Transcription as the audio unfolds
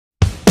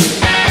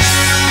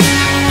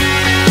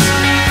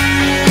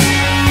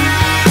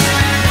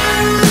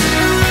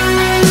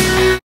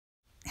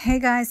Hey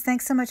guys,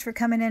 thanks so much for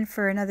coming in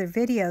for another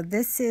video.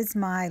 This is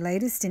my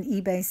latest in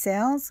eBay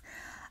sales.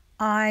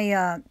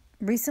 I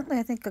recently,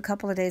 I think a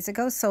couple of days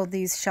ago, sold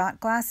these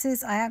shot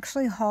glasses. I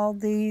actually hauled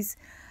these,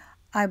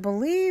 I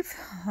believe,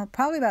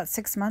 probably about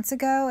 6 months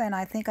ago, and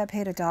I think I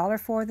paid $1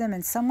 for them.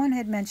 And someone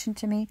had mentioned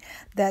to me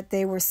that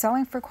they were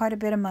selling for quite a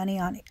bit of money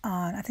on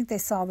I think they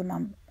saw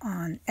them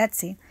on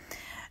Etsy.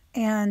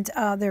 And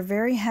they're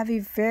very heavy,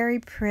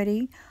 very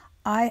pretty.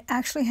 I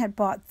actually had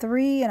bought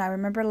 3, and I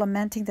remember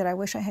lamenting that I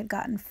wish I had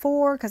gotten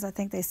 4 because I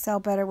think they sell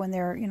better when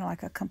they're,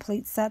 like a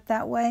complete set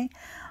that way.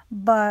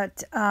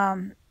 But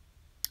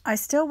I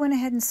still went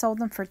ahead and sold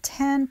them for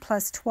 $10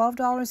 plus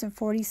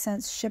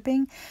 $12.40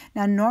 shipping.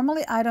 Now,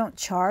 normally I don't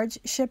charge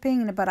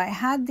shipping, but I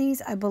had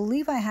these. I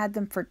believe I had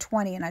them for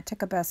 $20, and I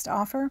took a best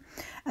offer.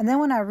 And then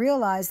when I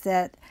realized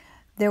that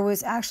there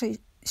was actually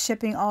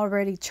shipping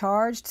already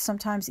charged,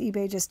 sometimes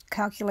eBay just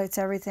calculates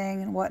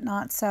everything and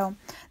whatnot, so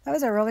that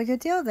was a really good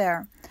deal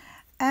there.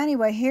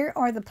 Anyway, here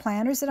are the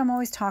planners that I'm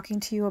always talking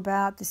to you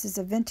about. This is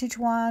a vintage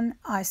one.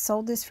 I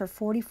sold this for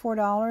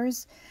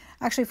 $44,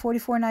 actually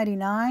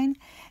 $44.99,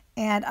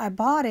 and I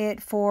bought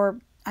it for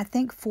I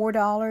think $4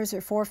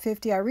 or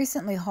 $4.50. I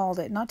recently hauled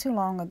it not too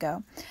long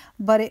ago,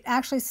 but it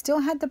actually still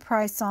had the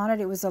price on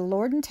it. It was a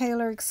Lord &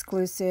 Taylor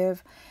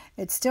exclusive.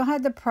 It still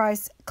had the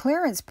price,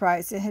 clearance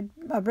price. It had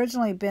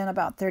originally been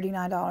about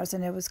 $39,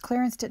 and it was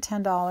clearanced at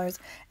 $10.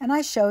 And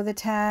I show the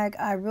tag.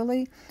 I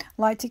really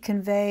like to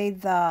convey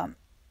the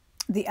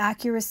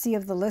accuracy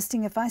of the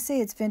listing. If I say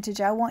it's vintage,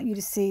 I want you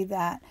to see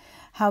that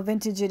how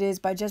vintage it is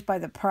just by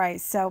the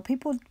price. So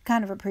people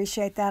kind of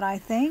appreciate that, I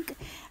think.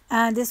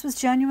 And this was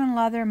genuine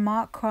leather,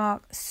 mock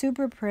croc,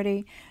 super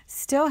pretty.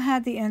 Still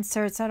had the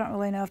inserts. I don't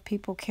really know if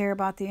people care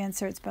about the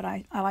inserts, but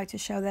I like to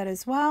show that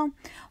as well.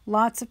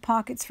 Lots of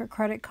pockets for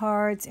credit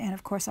cards. And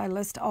of course, I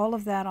list all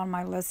of that on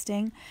my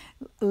listing.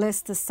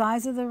 List the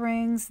size of the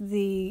rings,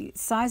 the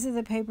size of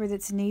the paper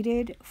that's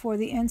needed for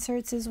the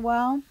inserts as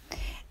well.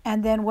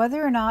 And then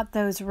whether or not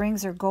those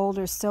rings are gold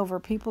or silver,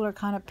 people are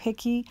kind of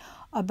picky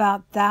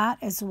about that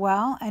as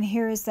well. And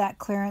here is that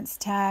clearance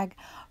tag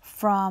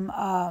from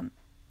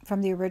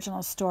the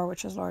original store,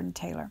 which was Lord &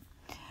 Taylor.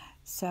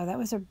 So that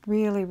was a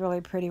really, really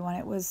pretty one.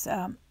 It was,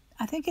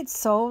 I think it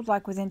sold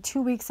like within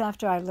 2 weeks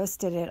after I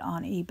listed it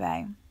on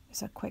eBay. It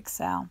was a quick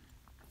sale.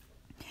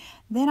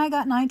 Then I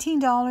got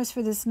 $19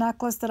 for this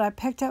necklace that I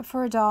picked up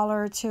for $1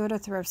 or $2 at a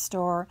thrift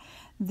store.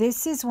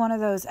 This is one of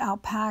those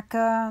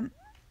alpaca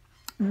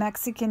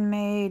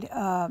Mexican-made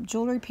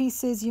jewelry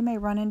pieces. You may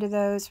run into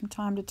those from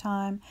time to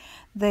time.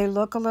 They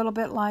look a little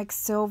bit like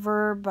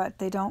silver, but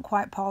they don't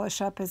quite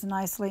polish up as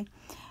nicely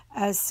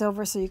as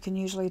silver, so you can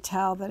usually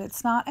tell that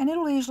it's not. And it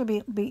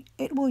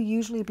will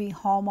usually be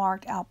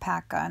hallmarked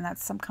alpaca, and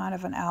that's some kind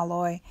of an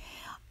alloy.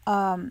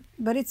 But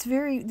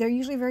they're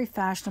usually very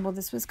fashionable.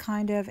 This was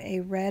kind of a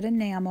red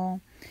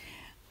enamel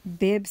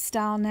bib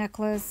style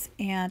necklace,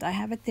 and I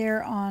have it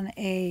there on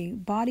a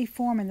body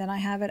form, and then I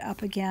have it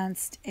up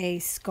against a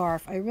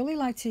scarf. I really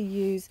like to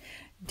use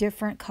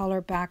different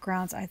color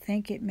backgrounds. I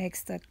think it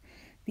makes the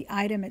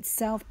item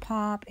itself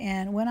pop,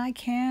 and when I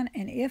can,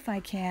 and if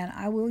I can,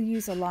 I will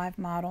use a live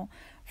model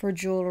for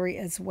jewelry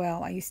as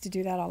well. I used to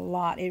do that a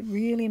lot. It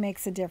really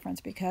makes a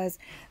difference because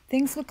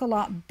things look a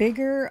lot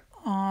bigger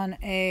on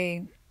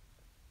a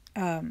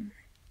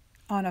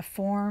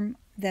form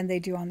than they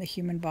do on the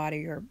human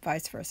body, or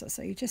vice versa.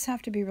 So you just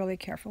have to be really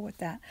careful with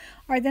that.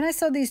 All right, then I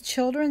sold these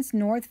children's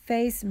North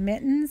Face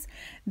mittens.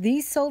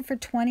 These sold for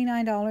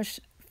 $29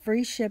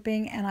 free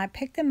shipping, and I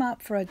picked them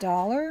up for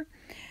 $1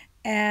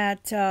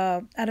 at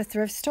a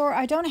thrift store.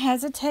 I don't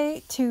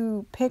hesitate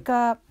to pick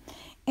up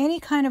any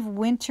kind of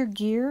winter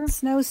gear,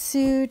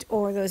 snowsuit,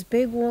 or those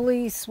big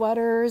woolly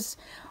sweaters,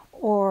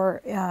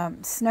 or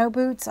snow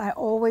boots. I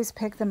always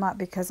pick them up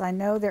because I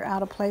know they're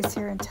out of place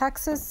here in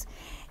Texas,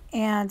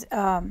 and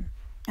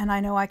I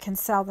know I can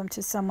sell them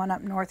to someone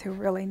up north who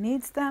really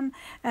needs them.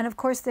 And of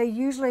course, they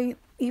usually,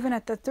 even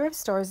at the thrift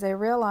stores, they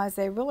realize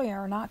they really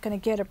are not going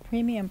to get a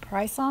premium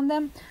price on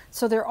them.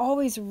 So they're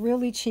always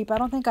really cheap. I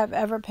don't think I've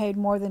ever paid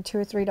more than $2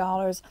 or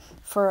 $3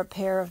 for a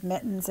pair of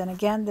mittens. And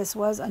again, this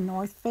was a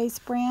North Face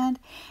brand,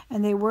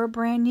 and they were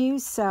brand new.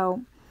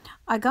 So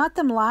I got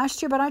them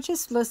last year, but I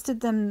just listed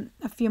them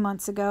a few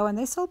months ago, and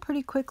they sold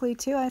pretty quickly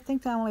too. I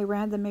think I only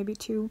ran them maybe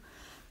two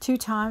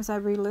times. I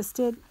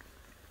relisted,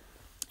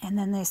 and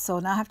then they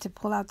sold. Now I have to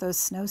pull out those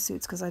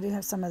snowsuits because I do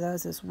have some of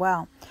those as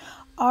well.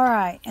 All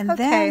right, and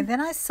then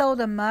I sold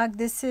a mug.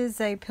 This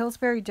is a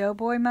Pillsbury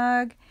Doughboy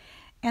mug,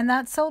 and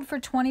that sold for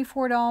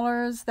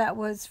 $24. That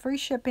was free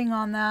shipping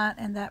on that,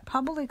 and that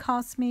probably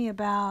cost me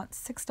about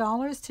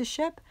 $6 to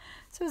ship.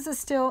 So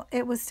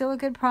it was still a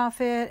good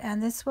profit,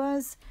 and this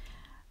was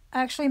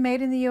actually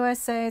made in the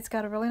USA. It's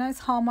got a really nice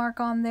hallmark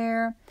on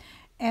there.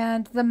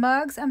 And the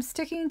mugs, I'm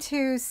sticking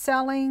to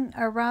selling,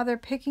 or rather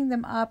picking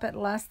them up at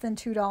less than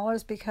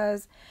 $2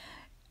 because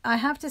I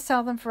have to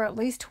sell them for at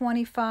least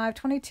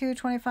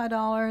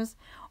 $25,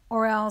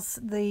 or else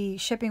the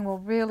shipping will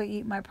really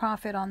eat my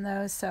profit on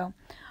those. So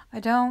I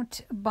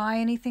don't buy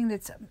anything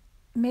that's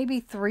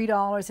maybe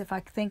 $3 if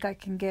I think I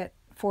can get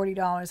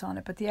 $40 on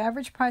it. But the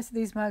average price of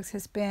these mugs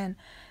has been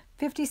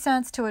 50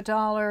 cents to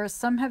 $1.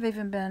 Some have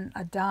even been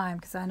a dime,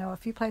 because I know a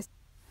few places.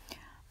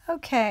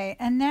 Okay,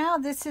 and now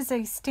this is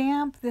a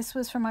stamp. This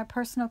was from my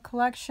personal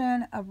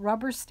collection, a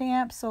rubber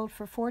stamp sold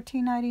for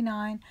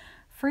 $14.99.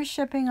 Free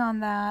shipping on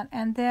that.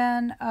 And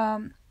then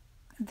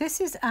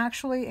this is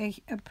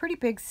actually a pretty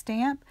big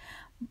stamp,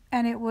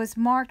 and it was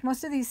marked.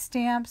 Most of these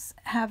stamps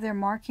have their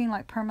marking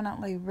like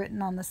permanently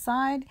written on the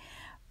side,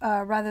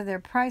 rather their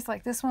price.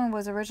 Like this one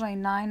was originally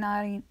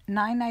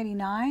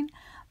 $9.99,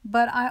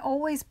 but I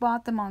always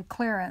bought them on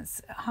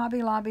clearance.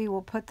 Hobby Lobby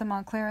will put them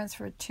on clearance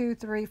for $2,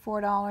 $3,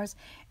 $4,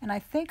 and I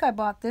think I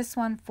bought this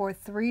one for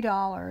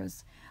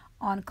 $3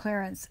 on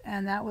clearance,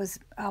 and that was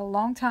a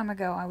long time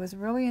ago. I was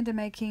really into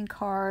making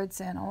cards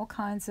and all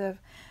kinds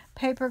of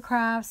paper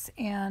crafts,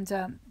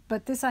 and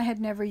but this I had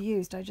never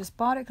used. I just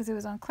bought it because it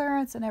was on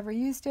clearance and never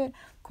used it.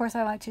 Of course,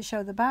 I like to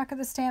show the back of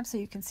the stamp so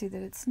you can see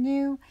that it's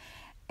new.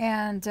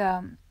 And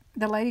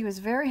the lady was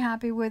very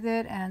happy with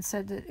it and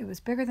said that it was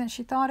bigger than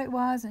she thought it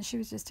was, and she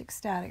was just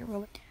ecstatic.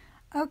 Really.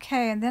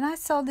 Okay, and then I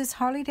sold this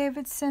Harley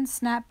Davidson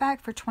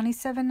snapback for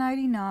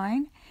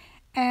 $27.99,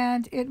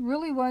 and it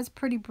really was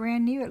pretty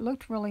brand new. It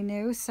looked really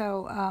new,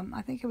 so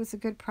I think it was a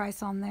good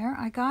price on there.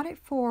 I got it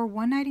for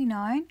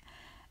 $1.99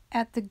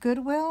 at the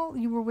Goodwill.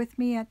 You were with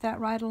me at that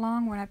ride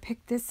along when I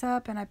picked this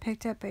up, and I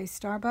picked up a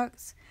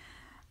Starbucks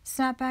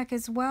snapback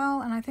as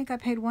well, and I think I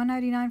paid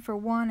 $1.99 for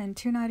one and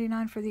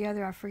 $2.99 for the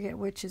other. I forget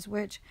which is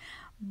which,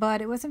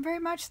 but it wasn't very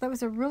much. That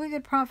was a really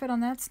good profit on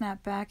that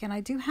snapback, and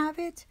I do have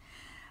it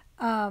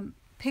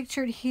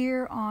pictured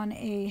here on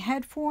a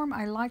head form.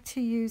 I like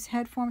to use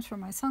head forms for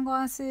my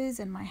sunglasses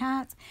and my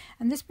hats,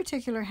 and this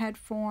particular head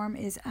form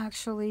is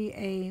actually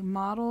a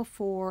model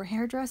for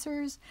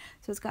hairdressers,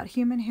 so it's got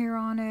human hair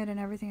on it and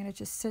everything, and it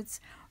just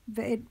sits.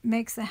 It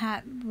makes the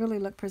hat really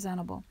look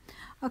presentable.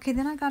 Okay,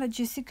 then I got a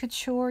Juicy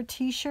Couture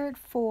t-shirt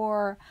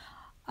for,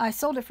 I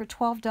sold it for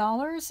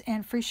 $12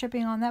 and free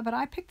shipping on that, but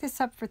I picked this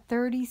up for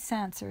 30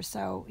 cents or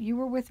so. You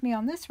were with me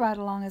on this ride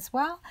along as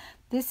well.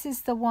 This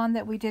is the one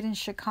that we did in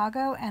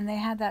Chicago, and they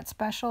had that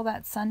special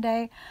that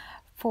Sunday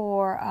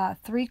for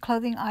 3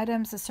 clothing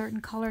items, a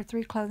certain color,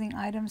 3 clothing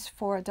items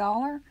for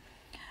 $1.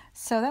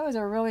 So that was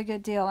a really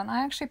good deal, and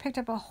I actually picked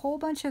up a whole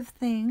bunch of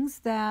things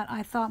that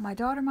I thought my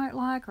daughter might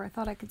like or I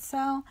thought I could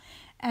sell,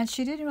 and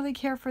she didn't really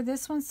care for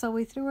this one, so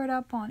we threw it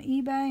up on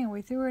eBay and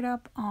we threw it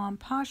up on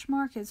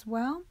Poshmark as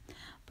well,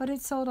 but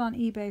it sold on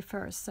eBay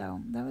first,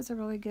 so that was a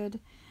really good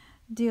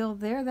deal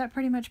there. That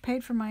pretty much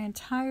paid for my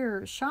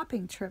entire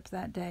shopping trip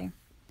that day.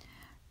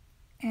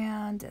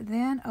 And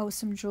then, oh,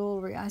 some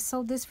jewelry. I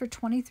sold this for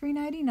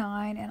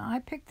 $23.99, and I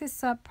picked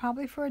this up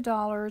probably for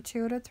 $1 or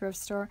 $2 at a thrift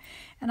store.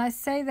 And I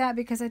say that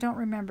because I don't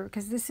remember,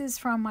 because this is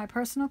from my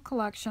personal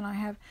collection. I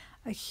have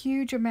a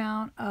huge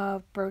amount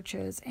of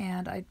brooches,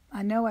 and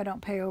I know I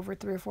don't pay over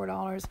 $3 or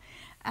 $4.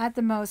 At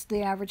the most,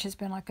 the average has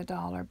been like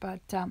 $1. But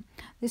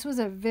this was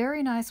a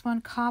very nice one,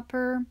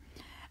 copper,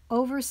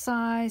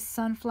 oversized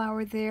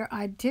sunflower there.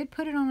 I did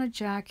put it on a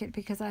jacket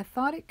because I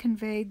thought it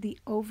conveyed the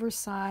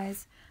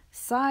oversized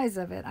size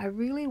of it. I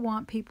really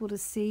want people to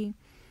see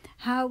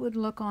how it would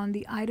look on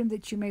the item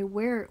that you may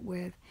wear it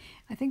with.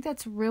 I think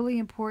that's really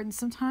important.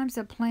 Sometimes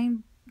a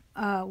plain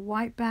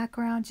white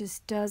background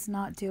just does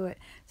not do it.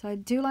 So I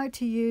do like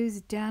to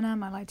use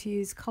denim. I like to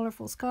use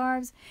colorful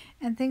scarves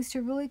and things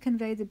to really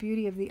convey the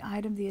beauty of the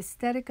item, the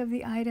aesthetic of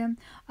the item.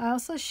 I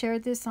also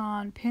shared this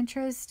on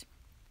Pinterest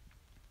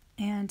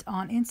and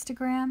on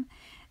Instagram,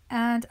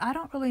 and I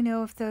don't really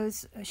know if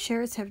those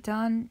shares have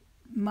done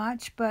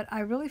much, but I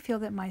really feel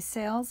that my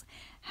sales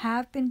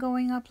have been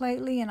going up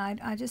lately, and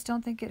I just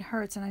don't think it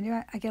hurts. And I knew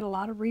I get a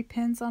lot of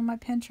repins on my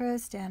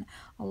Pinterest and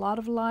a lot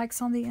of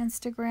likes on the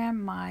Instagram.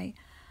 My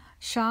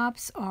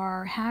shops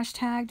are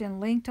hashtagged and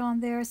linked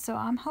on there, so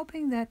I'm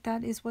hoping that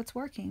that is what's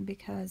working,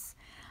 because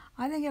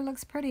I think it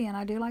looks pretty and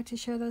I do like to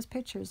share those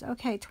pictures.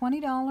 Okay,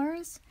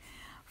 $20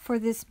 for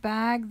this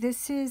bag.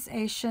 This is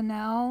a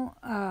Chanel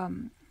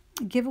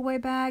giveaway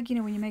bag. You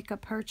know, when you make a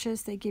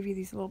purchase, they give you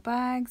these little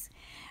bags,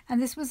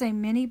 and this was a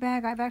mini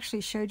bag. I've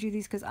actually showed you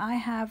these because I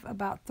have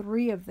about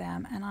 3 of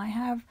them, and I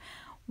have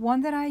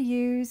one that I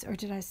use, or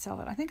did I sell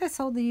it? I think I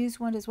sold the used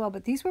one as well,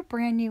 but these were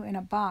brand new in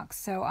a box,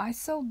 so I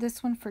sold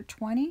this one for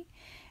 $20,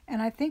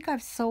 and I think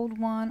I've sold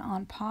one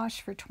on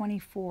Posh for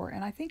 $24,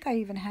 and I think I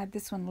even had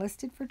this one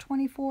listed for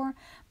 $24,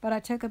 but I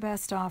took a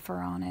best offer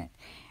on it.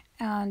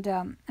 And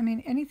I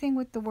mean, anything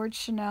with the word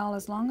Chanel,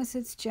 as long as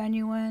it's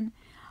genuine,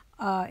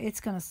 it's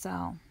going to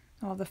sell.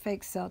 Well, the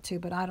fakes sell too,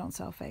 but I don't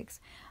sell fakes.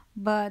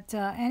 But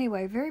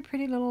anyway, very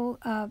pretty little,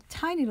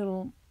 tiny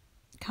little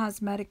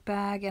cosmetic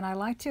bag. And I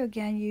like to,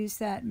 again, use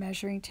that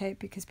measuring tape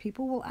because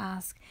people will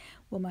ask,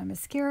 will my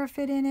mascara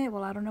fit in it?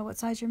 Well, I don't know what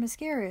size your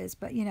mascara is,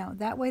 but, you know,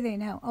 that way they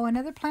know. Oh,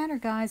 another planner,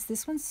 guys.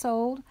 This one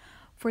sold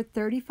for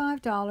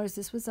 $35.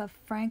 This was a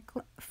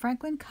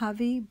Franklin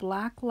Covey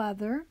black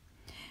leather.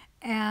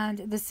 And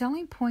the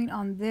selling point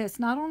on this,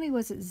 not only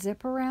was it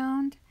zip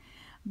around,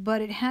 but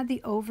it had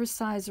the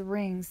oversized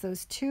rings.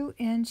 Those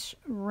 2-inch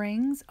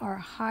rings are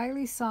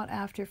highly sought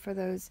after for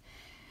those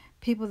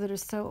people that are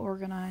so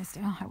organized.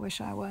 Oh, I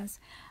wish I was.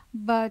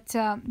 But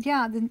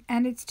yeah,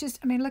 and it's just,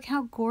 I mean, look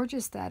how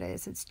gorgeous that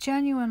is. It's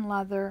genuine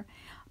leather,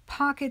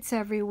 pockets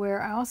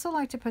everywhere. I also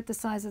like to put the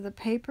size of the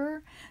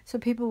paper so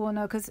people will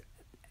know, because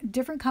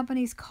different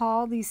companies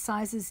call these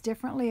sizes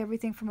differently.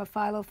 Everything from a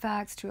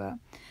Filofax to a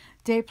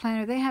day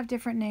planner, they have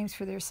different names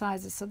for their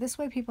sizes. So this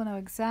way people know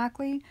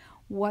exactly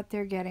what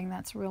they're getting.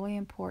 That's really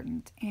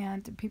important.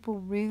 And people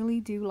really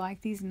do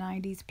like these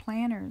 90s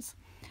planners.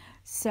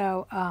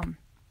 So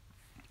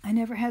I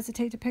never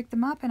hesitate to pick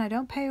them up, and I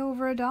don't pay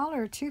over $1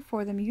 or $2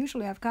 for them.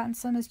 Usually I've gotten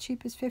some as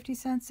cheap as 50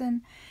 cents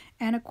and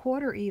a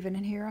quarter even.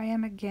 And here I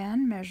am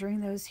again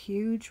measuring those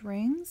huge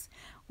rings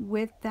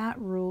with that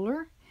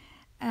ruler.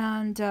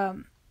 And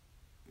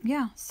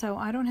yeah, so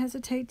I don't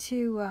hesitate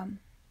to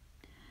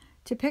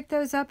pick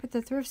those up at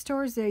the thrift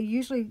stores. They're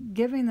usually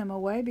giving them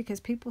away because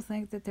people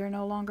think that they're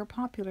no longer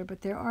popular,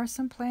 but there are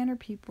some planner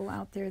people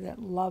out there that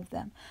love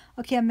them.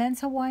 Okay, a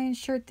men's Hawaiian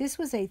shirt. This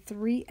was a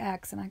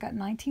 3X, and I got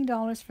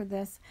 $19 for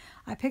this.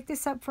 I picked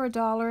this up for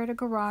 $1 at a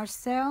garage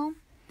sale,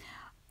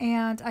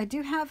 and I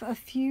do have a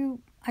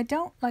few. I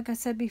don't, like I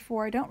said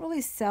before, I don't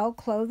really sell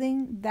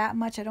clothing that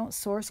much. I don't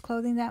source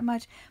clothing that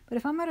much, but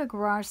if I'm at a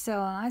garage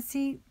sale and I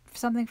see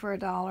something for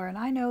 $1 and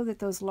I know that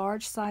those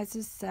large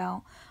sizes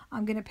sell,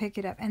 I'm going to pick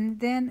it up. And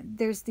then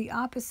there's the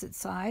opposite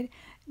side.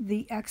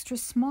 The extra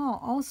small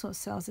also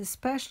sells,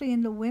 especially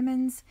in the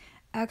women's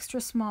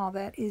extra small.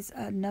 That is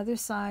another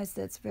size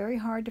that's very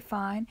hard to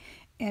find,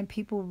 and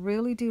people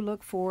really do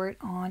look for it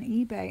on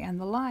eBay and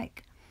the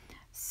like.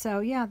 So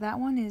yeah, that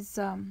one is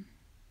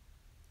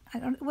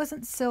it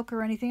wasn't silk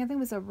or anything. I think it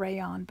was a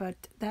rayon, but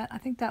I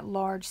think that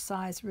large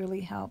size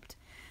really helped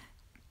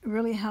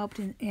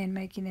in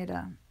making it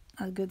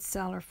a good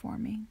seller for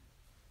me.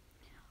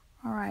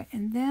 All right,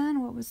 and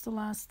then what was the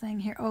last thing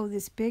here? Oh,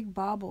 this big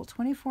bauble,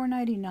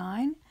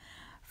 $24.99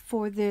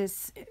 for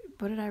this,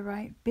 what did I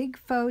write? Big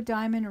faux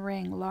diamond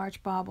ring,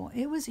 large bauble.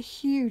 It was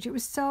huge. It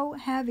was so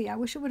heavy. I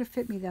wish it would have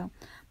fit me though,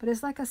 but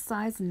it's like a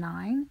size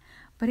 9,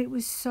 but it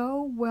was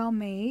so well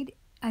made.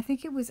 I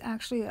think it was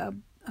actually a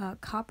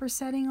copper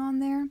setting on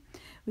there.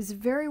 It was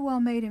very well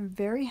made and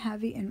very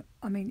heavy, and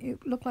I mean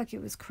it looked like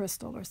it was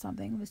crystal or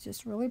something. It was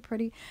just really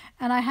pretty.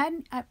 And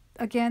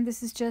again,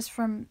 this is just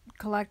from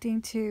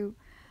collecting to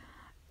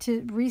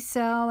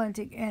resell,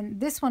 and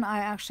this one I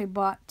actually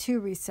bought to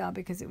resell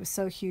because it was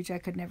so huge I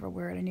could never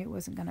wear it. I knew it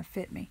wasn't going to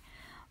fit me,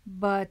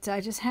 but I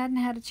just hadn't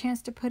had a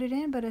chance to put it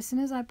in. But as soon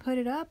as I put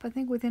it up, I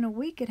think within a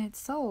week it had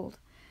sold.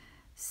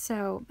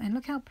 So, and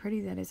look how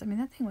pretty that is. I mean,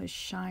 that thing was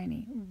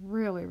shiny.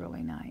 Really,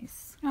 really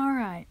nice. All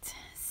right.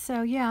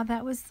 So, yeah,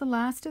 that was the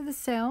last of the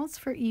sales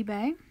for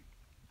eBay.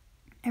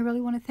 I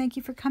really want to thank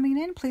you for coming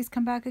in. Please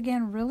come back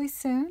again really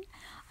soon.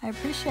 I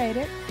appreciate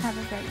it. Have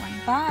a great one.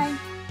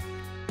 Bye.